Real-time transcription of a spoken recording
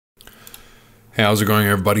Hey, how's it going,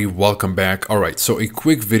 everybody? Welcome back. All right, so a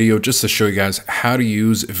quick video just to show you guys how to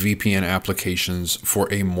use VPN applications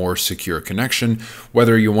for a more secure connection.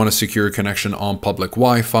 Whether you want to secure a connection on public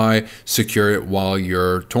Wi-Fi, secure it while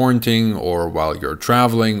you're torrenting or while you're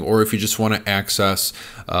traveling, or if you just want to access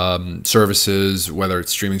services, whether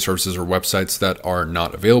it's streaming services or websites that are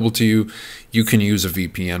not available to you, you can use a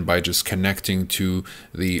VPN by just connecting to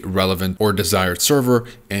the relevant or desired server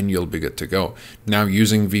and you'll be good to go. Now,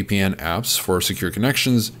 using VPN apps for secure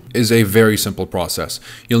connections is a very simple process.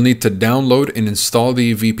 You'll need to download and install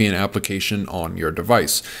the VPN application on your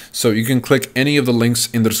device. So you can click any of the links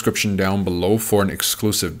in the description down below for an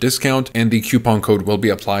exclusive discount, and the coupon code will be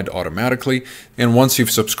applied automatically. And once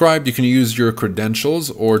you've subscribed, you can use your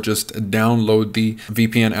credentials or just download the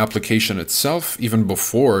VPN application itself even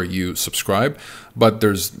before you subscribe. But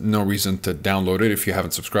there's no reason to download it if you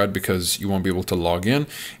haven't subscribed because you won't be able to log in.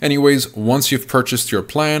 Anyways, once you've purchased your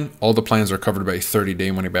plan, all the plans are covered by a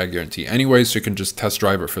 30-day money-back guarantee anyways, so you can just test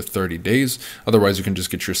drive it for 30 days. Otherwise, you can just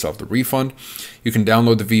get yourself the refund. You can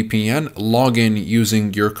download the VPN, log in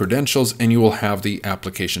using your credentials, and you will have the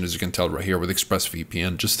application, as you can tell right here with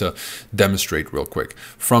ExpressVPN, just to demonstrate real quick.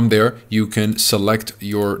 From there, you can select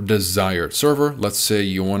your desired server. Let's say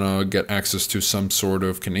you want to get access to some sort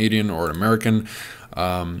of Canadian or American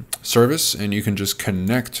service, and you can just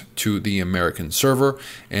connect to the American server,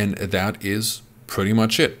 and that is pretty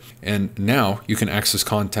much it. And now you can access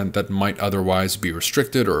content that might otherwise be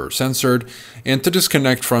restricted or censored. And to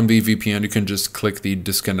disconnect from the VPN, you can just click the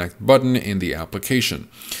disconnect button in the application.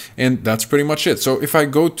 And that's pretty much it. So if I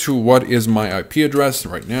go to what is my IP address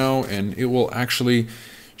right now, and it will actually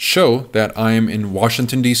show that I am in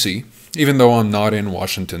Washington, D.C., even though I'm not in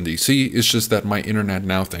Washington, D.C., it's just that my internet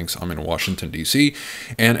now thinks I'm in Washington, D.C.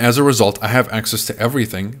 And as a result, I have access to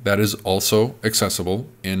everything that is also accessible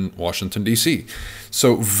in Washington, D.C.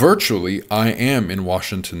 So virtually, I am in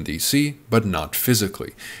Washington, D.C., but not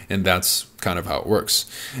physically. And that's kind of how it works.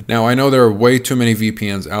 Now, I know there are way too many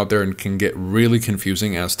VPNs out there and can get really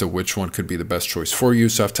confusing as to which one could be the best choice for you.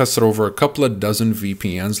 So I've tested over a couple of dozen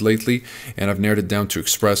VPNs lately, and I've narrowed it down to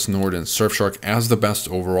Express, Nord, and Surfshark as the best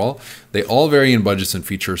overall. They all vary in budgets and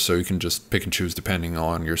features, so you can just pick and choose depending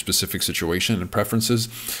on your specific situation and preferences.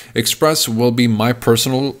 Express will be my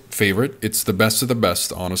personal favorite. It's the best of the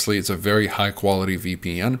best, honestly. It's a very high quality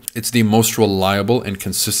VPN. It's the most reliable and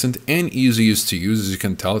consistent and easiest to use. As you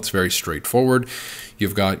can tell, it's very straightforward.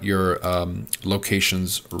 You've got your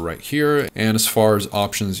locations right here. And as far as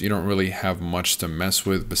options, you don't really have much to mess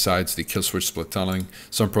with besides the kill switch split tunneling,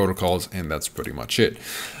 some protocols, and that's pretty much it.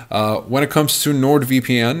 When it comes to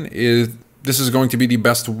NordVPN, this is going to be the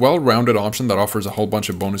best well-rounded option that offers a whole bunch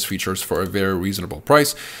of bonus features for a very reasonable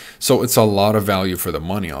price. So it's a lot of value for the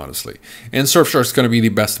money, honestly. And Surfshark is going to be the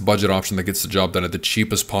best budget option that gets the job done at the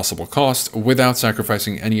cheapest possible cost without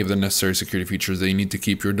sacrificing any of the necessary security features that you need to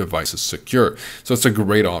keep your devices secure. So it's a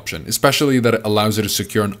great option, especially that it allows you to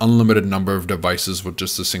secure an unlimited number of devices with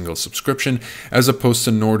just a single subscription, as opposed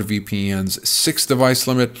to NordVPN's 6-device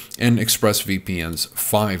limit and ExpressVPN's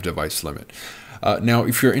 5-device limit. Now,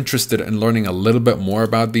 if you're interested in learning a little bit more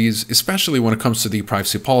about these, especially when it comes to the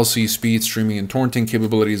privacy policy, speed, streaming, and torrenting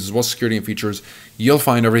capabilities, as well as security and features, you'll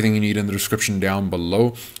find everything you need in the description down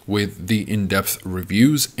below with the in-depth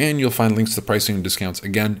reviews, and you'll find links to pricing and discounts,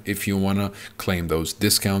 again, if you want to claim those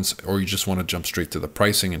discounts or you just want to jump straight to the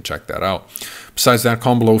pricing and check that out. Besides that,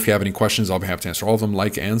 comment below if you have any questions. I'll be happy to answer all of them.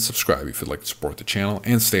 Like and subscribe if you'd like to support the channel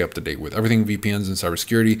and stay up to date with everything VPNs and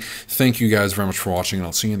cybersecurity. Thank you guys very much for watching, and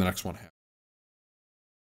I'll see you in the next one.